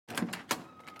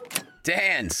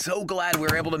Dan, so glad we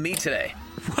were able to meet today.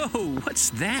 Whoa, what's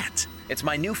that? It's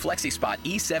my new FlexiSpot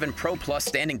E7 Pro Plus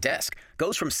standing desk.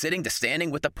 Goes from sitting to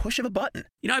standing with the push of a button.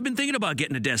 I've been thinking about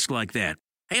getting a desk like that.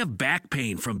 I have back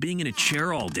pain from being in a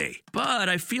chair all day, but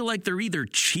I feel like they're either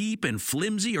cheap and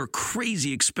flimsy or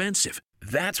crazy expensive.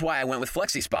 That's why I went with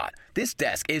FlexiSpot. This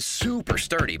desk is super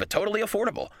sturdy, but totally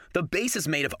affordable. The base is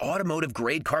made of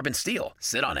automotive-grade carbon steel.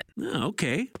 Sit on it. Oh,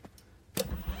 okay.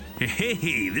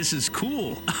 Hey, this is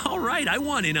cool. All right, I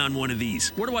want in on one of these.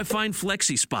 Where do I find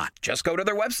FlexiSpot? Just go to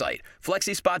their website,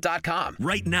 FlexiSpot.com.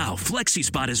 Right now,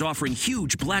 FlexiSpot is offering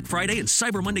huge Black Friday and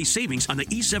Cyber Monday savings on the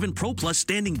E7 Pro Plus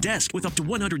standing desk with up to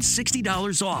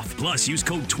 $160 off. Plus, use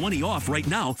code 20OFF right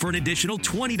now for an additional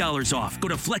 $20 off. Go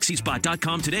to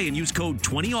FlexiSpot.com today and use code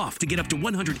 20OFF to get up to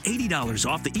 $180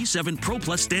 off the E7 Pro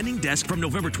Plus standing desk from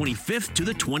November 25th to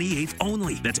the 28th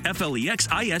only. That's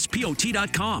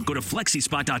FLEXISPOT.com. Go to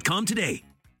FlexiSpot.com today.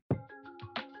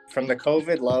 From the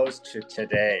COVID lows to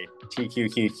today,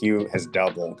 TQQQ has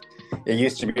doubled. It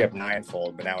used to be up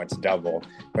ninefold, but now it's double.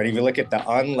 But if you look at the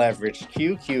unleveraged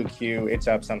QQQ, it's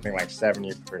up something like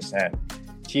 70%.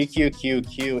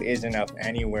 TQQQ isn't up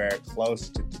anywhere close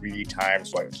to 3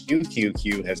 times what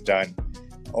QQQ has done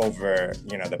over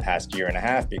the past year and a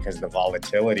half, because the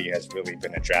volatility has really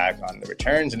been a drag on the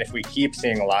returns. And if we keep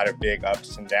seeing a lot of big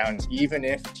ups and downs, even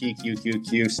if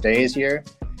TQQQ stays here,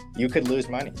 you could lose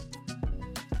money.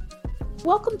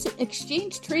 Welcome to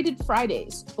Exchange Traded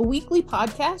Fridays, a weekly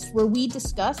podcast where we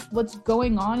discuss what's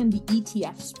going on in the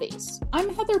ETF space.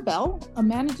 I'm Heather Bell, a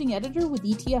managing editor with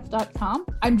ETF.com.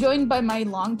 I'm joined by my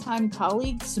longtime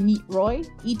colleague, Sumeet Roy,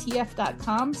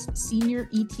 ETF.com's senior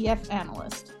ETF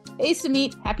analyst. Hey,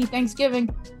 Sumeet, happy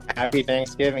Thanksgiving. Happy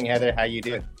Thanksgiving, Heather. How you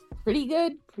doing? Pretty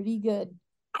good.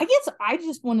 I guess I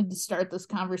just wanted to start this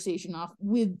conversation off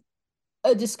with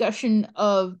a discussion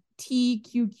of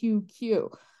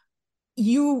TQQQ.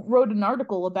 You wrote an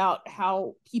article about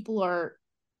how people are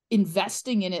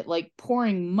investing in it, like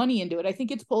pouring money into it. I think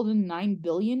it's pulled in $9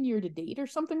 billion year to date or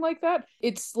something like that.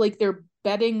 It's like they're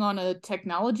betting on a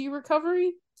technology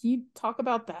recovery. Can you talk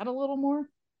about that a little more?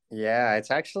 Yeah,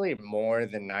 it's actually more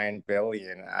than $9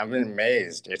 billion. I'm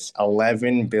amazed. It's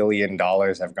 $11 billion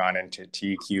have gone into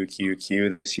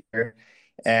TQQQ this year.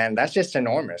 And that's just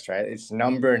enormous, right? It's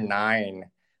number 9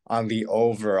 on the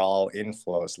overall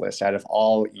inflows list out of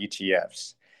all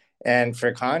ETFs. And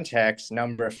for context,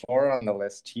 number 4 on the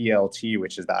list, TLT,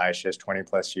 which is the iShares 20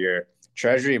 plus year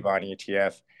Treasury bond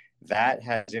ETF, that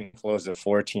has inflows of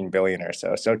 14 billion or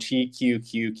so. So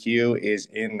TQQQ is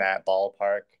in that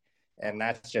ballpark. And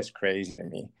that's just crazy to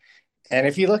me. And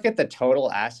if you look at the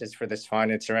total assets for this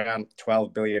fund, it's around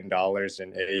 $12 billion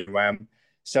in AUM.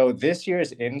 So this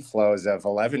year's inflows of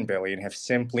 11 billion have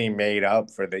simply made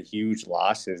up for the huge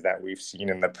losses that we've seen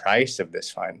in the price of this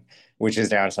fund, which is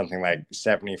down something like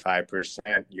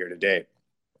 75% year to date.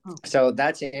 So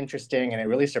that's interesting, and it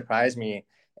really surprised me.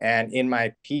 And in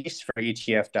my piece for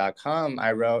ETF.com,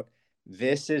 I wrote,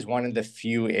 this is one of the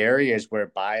few areas where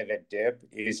buy the dip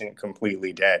isn't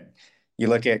completely dead. You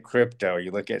look at crypto,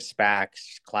 you look at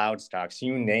SPACs, cloud stocks,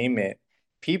 you name it,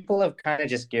 people have kind of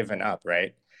just given up,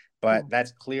 right? But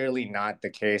that's clearly not the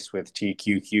case with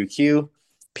TQQQ.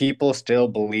 People still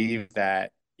believe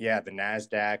that, the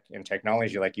NASDAQ and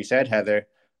technology, like you said, Heather,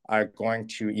 are going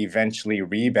to eventually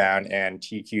rebound, and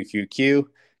TQQQ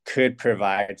could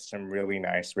provide some really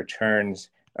nice returns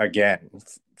again.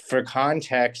 For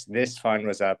context, this fund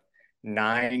was up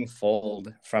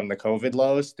 9-fold from the COVID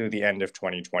lows through the end of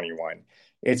 2021.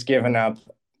 It's given up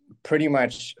pretty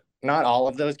much, not all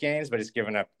of those gains, but it's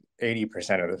given up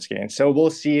 80% of those gains. So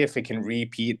we'll see if it can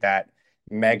repeat that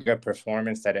mega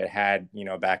performance that it had,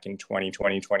 back in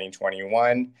 2020,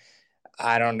 2021.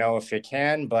 I don't know if it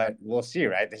can, but we'll see,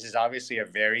 right? This is obviously a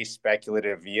very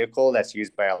speculative vehicle that's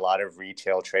used by a lot of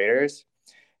retail traders.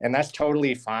 And that's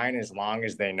totally fine as long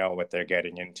as they know what they're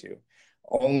getting into.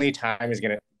 Only time is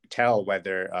going to tell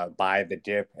whether buy the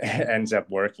dip ends up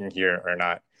working here or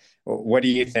not. What do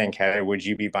you think, Heather? Would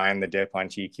you be buying the dip on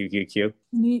TQQQ?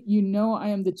 I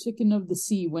am the chicken of the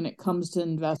sea when it comes to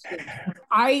investing.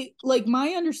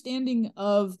 My understanding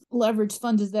of leveraged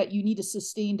funds is that you need a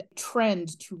sustained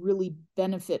trend to really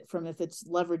benefit from, if it's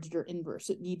leveraged or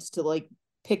inverse. It needs to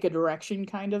pick a direction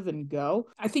kind of and go.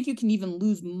 I think you can even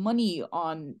lose money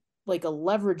on a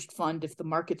leveraged fund if the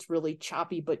market's really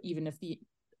choppy, but even if the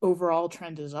overall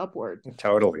trend is upward.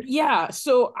 Totally. Yeah.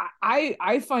 So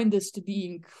I find this to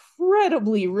be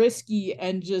incredibly risky,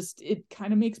 and just, it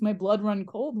kind of makes my blood run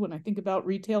cold when I think about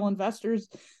retail investors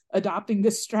adopting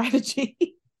this strategy.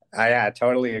 I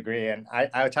totally agree. And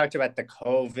I talked about the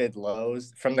COVID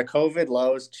lows. From the COVID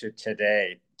lows to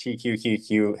today,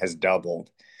 TQQQ has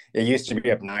doubled. It used to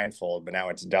be up ninefold, but now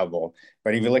it's double.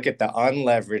 But if you look at the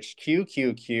unleveraged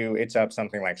QQQ, it's up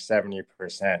something like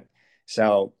 70%.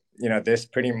 So, this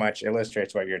pretty much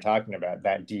illustrates what you're talking about,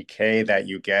 that decay that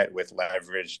you get with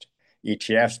leveraged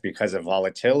ETFs because of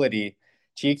volatility.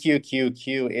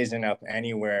 TQQQ isn't up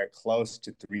anywhere close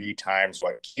to three times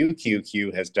what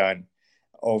QQQ has done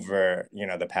over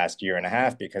the past year and a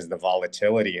half, because the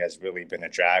volatility has really been a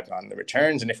drag on the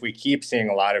returns. And if we keep seeing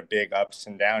a lot of big ups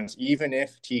and downs, even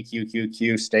if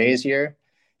TQQQ stays here,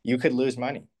 you could lose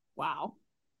money. Wow,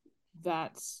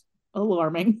 that's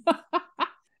alarming.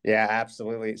 Yeah,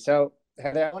 absolutely. So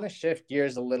Heather, I want to shift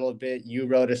gears a little bit. You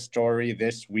wrote a story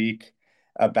this week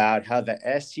about how the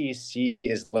SEC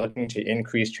is looking to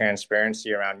increase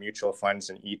transparency around mutual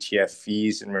funds and ETF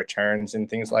fees and returns and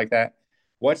things like that.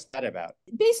 What's that about?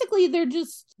 Basically, they're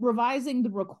just revising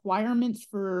the requirements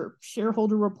for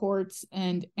shareholder reports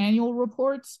and annual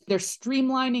reports. They're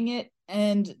streamlining it,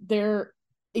 and they're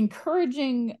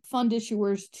encouraging fund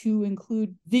issuers to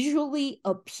include visually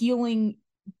appealing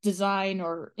design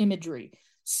or imagery.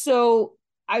 So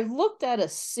I looked at a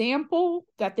sample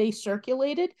that they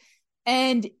circulated,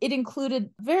 and it included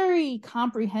very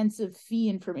comprehensive fee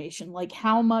information, like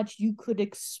how much you could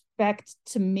expect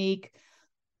to make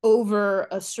over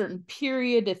a certain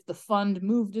period if the fund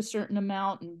moved a certain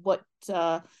amount, and what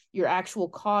your actual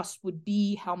cost would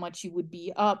be, how much you would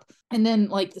be up. And then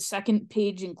like the second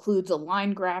page includes a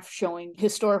line graph showing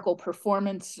historical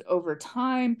performance over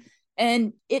time.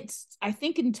 And I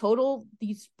think in total,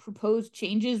 these proposed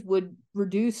changes would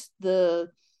reduce the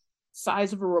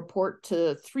size of a report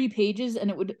to 3 pages,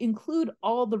 and it would include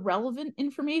all the relevant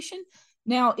information.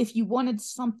 Now, if you wanted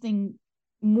something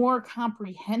more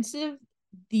comprehensive,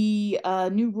 the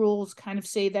new rules kind of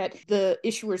say that the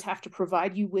issuers have to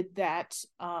provide you with that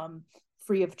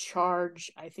free of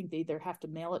charge. I think they either have to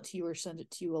mail it to you or send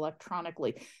it to you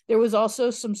electronically. There was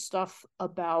also some stuff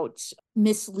about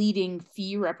misleading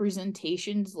fee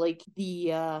representations, like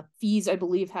the fees, I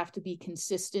believe, have to be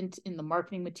consistent in the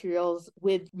marketing materials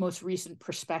with most recent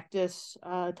prospectus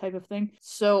type of thing.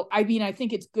 So, I mean, I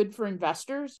think it's good for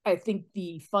investors. I think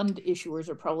the fund issuers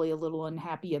are probably a little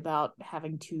unhappy about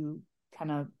having to kind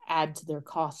of add to their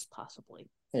costs, possibly.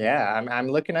 Yeah, I'm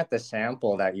looking at the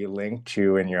sample that you linked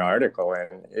to in your article,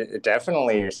 and it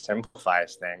definitely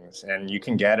simplifies things, and you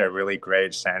can get a really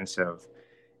great sense of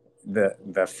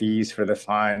the fees for the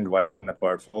fund, what in the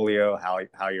portfolio,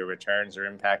 how your returns are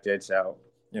impacted. So,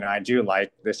 I do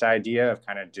like this idea of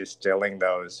kind of distilling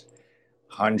those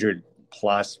 100+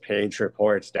 page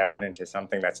reports down into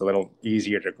something that's a little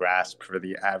easier to grasp for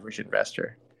the average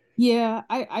investor. Yeah,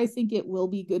 I think it will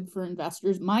be good for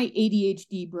investors. My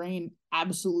ADHD brain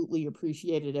absolutely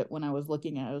appreciated it when I was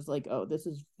looking at it. I was like, oh, this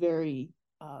is very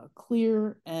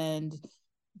clear and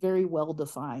very well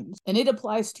defined. And it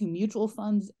applies to mutual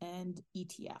funds and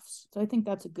ETFs. So I think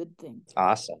that's a good thing.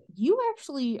 Awesome. You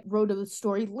actually wrote a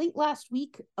story late last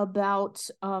week about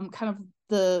kind of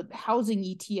the housing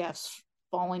ETFs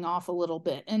falling off a little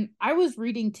bit. And I was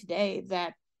reading today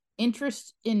that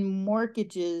interest in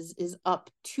mortgages is up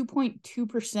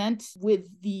 2.2%, with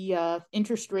the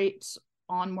interest rates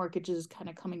on mortgages kind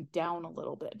of coming down a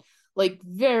little bit, like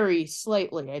very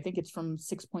slightly. I think it's from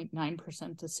 6.9%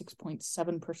 to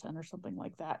 6.7% or something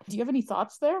like that. Do you have any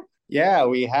thoughts there? Yeah,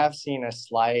 we have seen a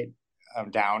slight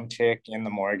downtick in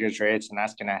the mortgage rates, and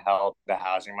that's going to help the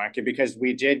housing market, because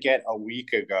we did get a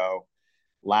week ago,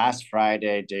 last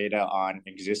Friday, data on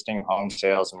existing home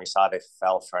sales, and we saw they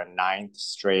fell for a ninth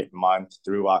straight month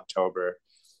through October.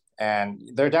 And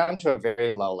they're down to a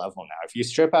very low level now. If you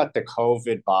strip out the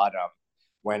COVID bottom,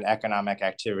 when economic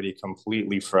activity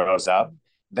completely froze up,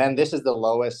 then this is the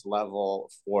lowest level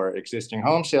for existing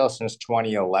home sales since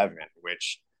 2011,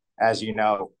 which, as you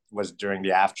know, was during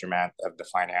the aftermath of the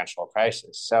financial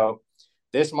crisis. So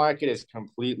this market is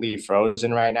completely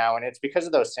frozen right now, and it's because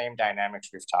of those same dynamics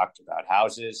we've talked about.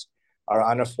 Houses are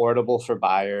unaffordable for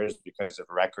buyers because of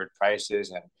record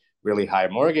prices and really high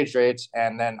mortgage rates.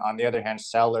 And then on the other hand,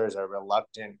 sellers are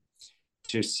reluctant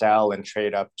to sell and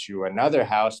trade up to another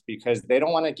house because they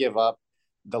don't want to give up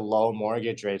the low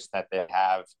mortgage rates that they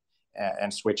have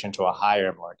and switch into a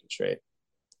higher mortgage rate.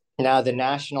 Now, the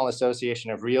National Association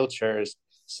of Realtors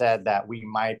said that we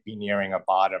might be nearing a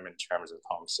bottom in terms of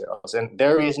home sales. And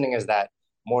their reasoning is that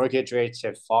mortgage rates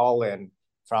have fallen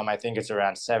from, I think it's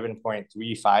around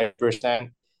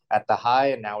 7.35% at the high,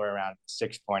 and now we're around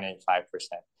 6.85%.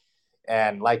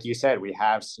 And like you said, we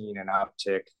have seen an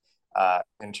uptick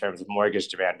in terms of mortgage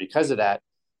demand because of that.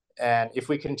 And if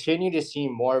we continue to see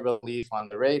more relief on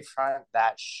the rate front,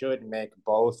 that should make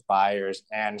both buyers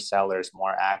and sellers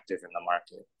more active in the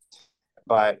market.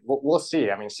 but we'll see.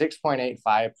 I mean,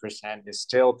 6.85% is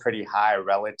still pretty high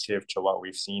relative to what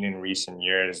we've seen in recent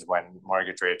years when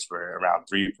mortgage rates were around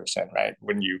 3%, right?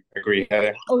 Wouldn't you agree,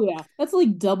 Heather? Oh yeah, that's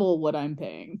like double what I'm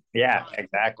paying. Yeah,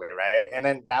 exactly, right. And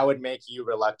then that would make you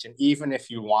reluctant, even if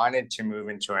you wanted to move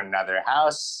into another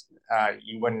house,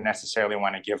 you wouldn't necessarily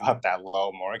want to give up that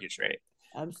low mortgage rate.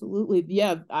 Absolutely.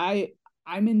 Yeah,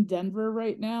 I'm in Denver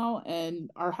right now and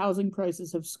our housing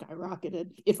prices have skyrocketed.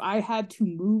 If I had to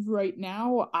move right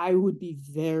now, I would be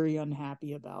very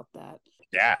unhappy about that.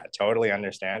 Yeah, totally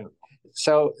understand.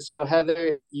 So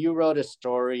Heather, you wrote a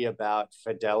story about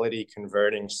Fidelity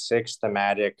converting six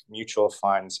thematic mutual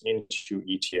funds into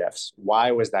ETFs.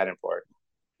 Why was that important?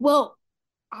 Well,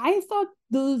 I thought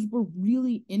those were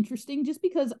really interesting just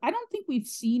because I don't think we've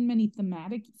seen many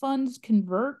thematic funds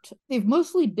convert. They've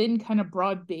mostly been kind of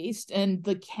broad based, and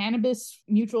the cannabis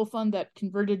mutual fund that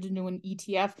converted into an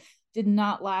ETF did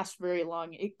not last very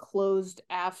long. It closed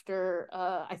after,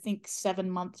 I think,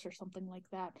 7 months or something like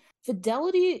that.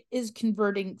 Fidelity is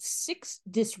converting six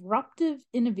disruptive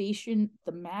innovation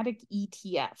thematic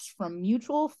ETFs from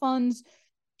mutual funds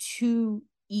to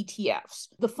ETFs.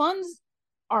 The funds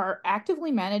are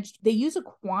actively managed. They use a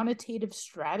quantitative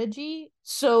strategy.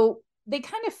 So they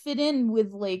kind of fit in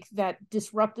with like that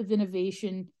disruptive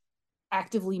innovation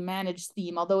actively managed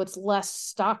theme, although it's less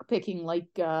stock picking like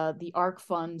the ARK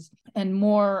funds and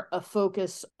more a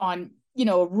focus on,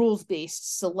 a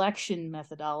rules-based selection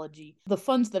methodology. The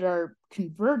funds that are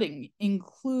converting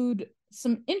include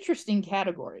some interesting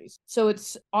categories. So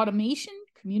it's automation,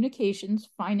 communications,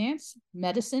 finance,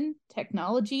 medicine,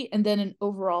 technology, and then an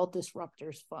overall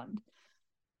disruptors fund.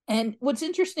 And what's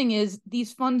interesting is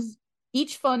these funds,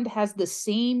 each fund has the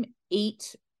same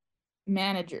 8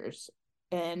 managers.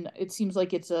 And it seems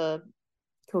like it's a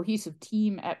cohesive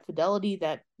team at Fidelity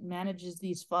that manages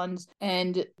these funds,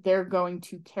 and they're going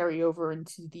to carry over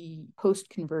into the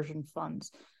post-conversion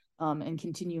funds and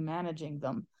continue managing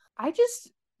them.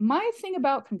 My thing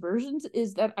about conversions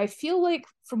is that I feel like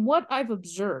from what I've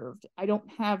observed, I don't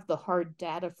have the hard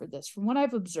data for this. From what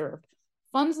I've observed,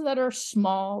 funds that are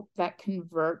small that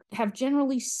convert have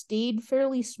generally stayed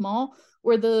fairly small,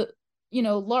 where the,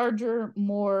 larger,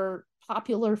 more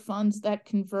popular funds that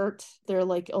convert, they're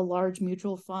like a large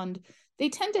mutual fund, they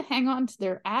tend to hang on to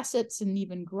their assets and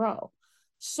even grow.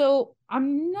 So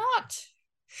I'm not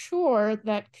sure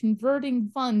that converting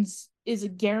funds is a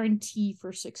guarantee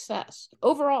for success.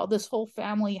 Overall, this whole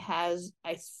family has,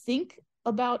 I think,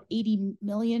 about 80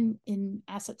 million in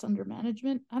assets under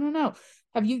management. I don't know.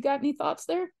 Have you got any thoughts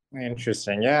there?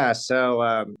 Interesting. Yeah.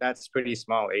 So that's pretty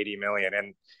small, 80 million.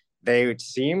 And they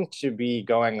seem to be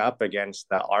going up against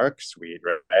the ARK suite,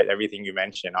 right? Everything you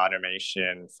mentioned,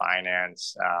 automation,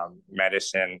 finance,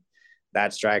 medicine,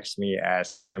 that strikes me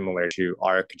as similar to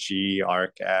ARK G,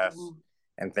 ARK F,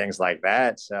 and things like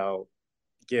that. So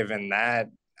given that,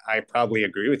 I probably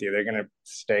agree with you. They're going to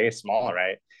stay small,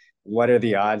 right? What are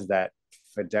the odds that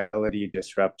Fidelity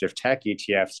disruptive tech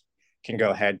ETFs can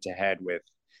go head to head with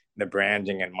the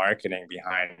branding and marketing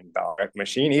behind the ARK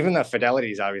machine? Even though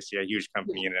Fidelity is obviously a huge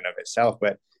company in and of itself,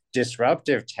 but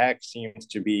disruptive tech seems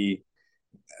to be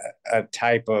a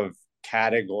type of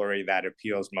category that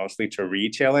appeals mostly to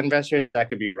retail investors. I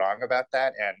could be wrong about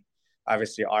that. And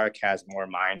obviously ARK has more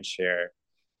mind share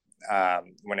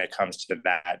when it comes to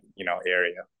that,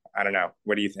 area. I don't know.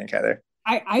 What do you think, Heather?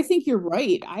 I think you're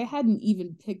right. I hadn't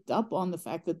even picked up on the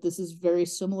fact that this is very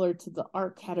similar to the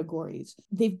ARK categories.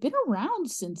 They've been around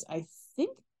since I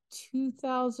think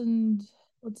 2000,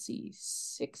 let's see,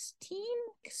 16.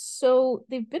 So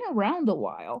they've been around a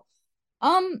while.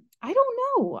 I don't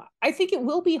know. I think it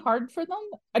will be hard for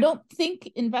them. I don't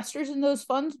think investors in those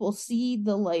funds will see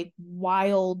the like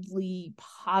wildly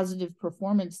positive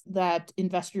performance that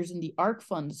investors in the ARK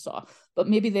funds saw, but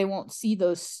maybe they won't see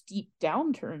those steep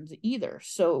downturns either.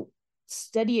 So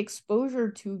steady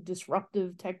exposure to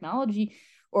disruptive technology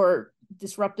or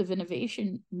disruptive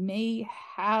innovation may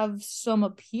have some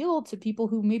appeal to people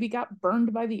who maybe got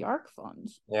burned by the ARK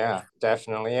funds. Yeah,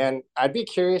 definitely. And I'd be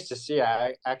curious to see,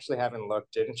 I actually haven't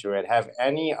looked into it. Have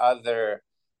any other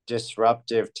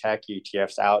disruptive tech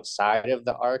ETFs outside of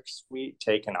the ARK suite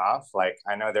taken off? Like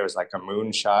I know there was like a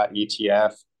moonshot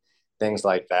ETF, things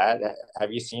like that.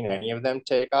 Have you seen any of them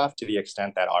take off to the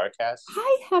extent that ARK has?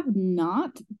 I have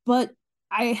not, but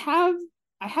I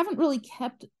haven't really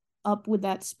kept up with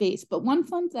that space. But one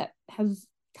fund that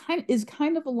is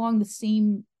kind of along the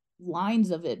same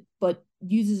lines of it, but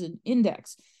uses an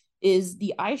index, is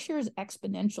the iShares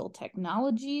Exponential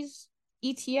Technologies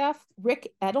ETF.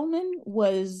 Rick Edelman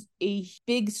was a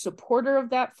big supporter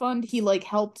of that fund. He like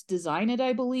helped design it,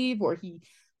 I believe, or he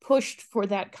pushed for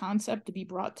that concept to be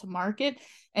brought to market,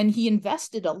 and he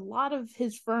invested a lot of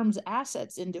his firm's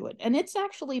assets into it, and it's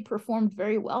actually performed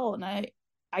very well. And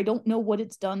I don't know what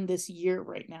it's done this year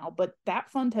right now, but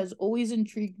that fund has always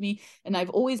intrigued me, and I've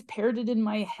always paired it in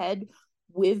my head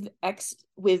with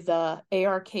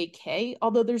ARKK,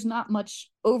 although there's not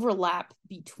much overlap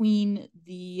between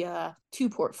the two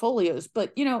portfolios.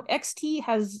 But, you know, XT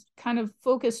has kind of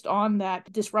focused on that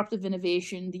disruptive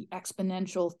innovation, the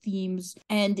exponential themes,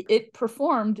 and it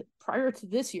performed prior to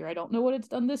this year. I don't know what it's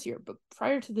done this year, but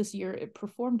prior to this year, it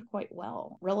performed quite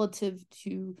well relative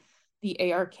to the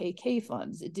ARKK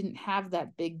funds. It didn't have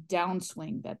that big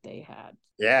downswing that they had.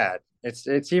 Yeah,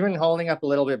 it's even holding up a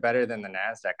little bit better than the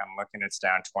NASDAQ. I'm looking, it's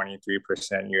down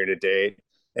 23% year to date.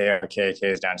 ARKK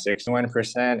is down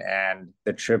 61%, and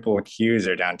the triple Qs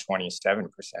are down 27%.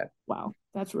 Wow,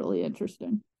 that's really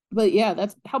interesting. But yeah,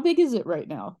 that's how big is it right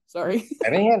now? Sorry. I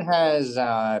think it has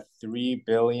 $3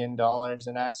 billion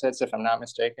in assets, if I'm not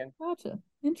mistaken. Gotcha.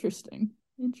 Interesting.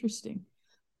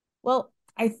 Well,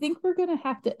 I think we're going to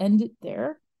have to end it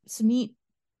there. Sumeet,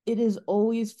 it is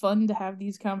always fun to have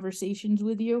these conversations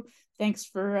with you. Thanks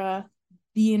for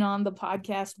being on the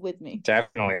podcast with me.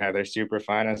 Definitely, Heather. Super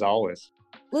fun as always.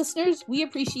 Listeners, we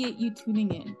appreciate you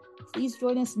tuning in. Please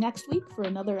join us next week for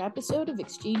another episode of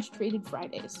Exchange Traded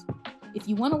Fridays. If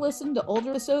you want to listen to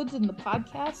older episodes in the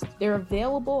podcast, they're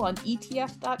available on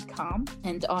ETF.com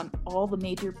and on all the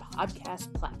major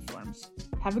podcast platforms.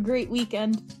 Have a great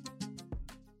weekend.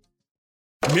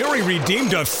 Mary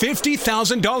redeemed a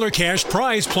 $50,000 cash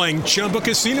prize playing Chumba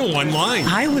Casino online.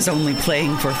 I was only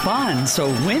playing for fun, so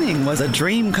winning was a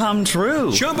dream come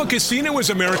true. Chumba Casino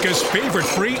is America's favorite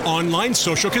free online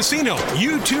social casino.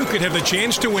 You too could have the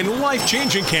chance to win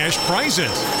life-changing cash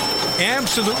prizes.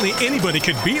 Absolutely anybody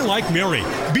could be like Mary.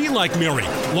 Be like Mary.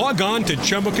 Log on to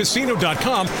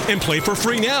ChumbaCasino.com and play for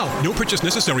free now. No purchase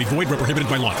necessary. Void where prohibited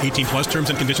by law. 18 plus terms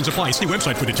and conditions apply. See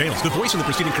website for details. The voice in the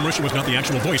preceding commercial was not the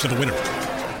actual voice of the winner.